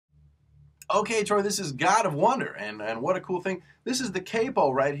Okay, Troy, this is God of Wonder, and what a cool thing. This is the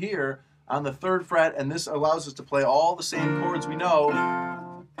capo right here on the 3rd fret, and this allows us to play all the same chords we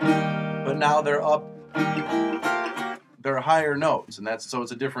know, but now they're higher notes, and so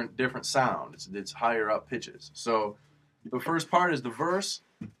it's a different sound. It's higher up pitches. So the first part is the verse.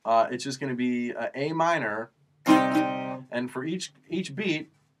 It's just going to be A minor, and for each beat,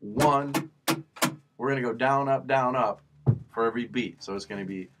 1, we're going to go down, up for every beat. So it's going to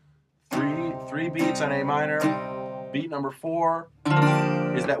be three beats on A minor. Beat number 4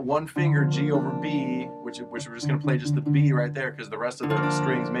 is that 1 finger G over B, which we're just going to play just the B right there because the rest of the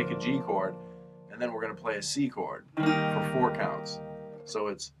strings make a G chord. And then we're going to play a C chord for 4 counts. So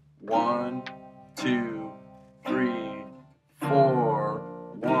it's 1, 2, 3, 4,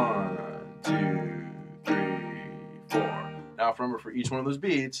 1, 2, 3, 4. Now remember, for each one of those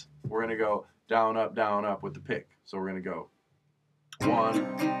beats, we're going to go down, up with the pick. So we're going to go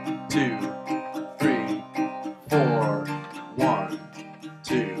 1, 2, 3, 4, 1,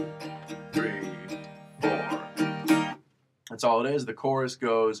 2, 3, 4. That's all it is. The chorus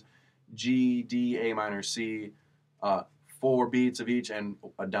goes G, D, A minor, C, 4 beats of each, and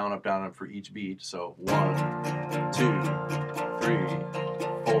a down, up for each beat. So 1, 2, 3,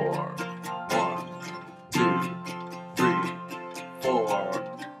 4, 1, 2, 3, 4,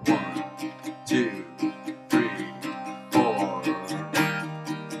 1, 2, 3, 4.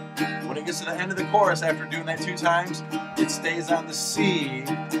 When it gets to the end of the chorus, after doing that 2 times, it stays on the C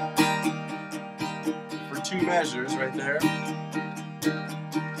for 2 measures right there.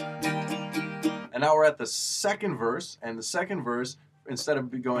 And now we're at the 2nd verse, and the 2nd verse, instead of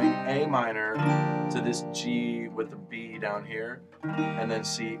going A minor to this G with the B down here, and then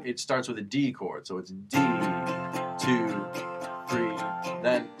C, it starts with a D chord. So it's D, 2, 3,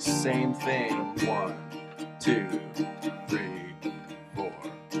 then same thing, 1, 2, 3, 4.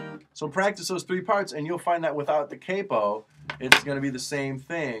 So practice those 3 parts, and you'll find that without the capo, it's going to be the same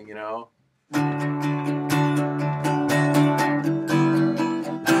thing, you know.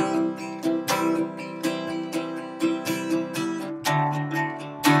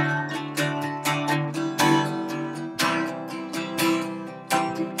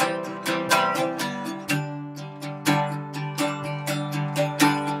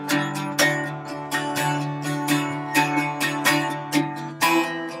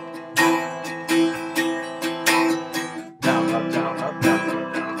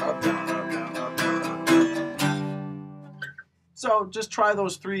 So just try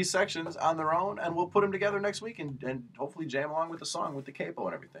those 3 sections on their own, and we'll put them together next week and hopefully jam along with the song with the capo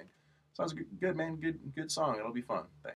and everything. Sounds good, man. Good song. It'll be fun. Thanks.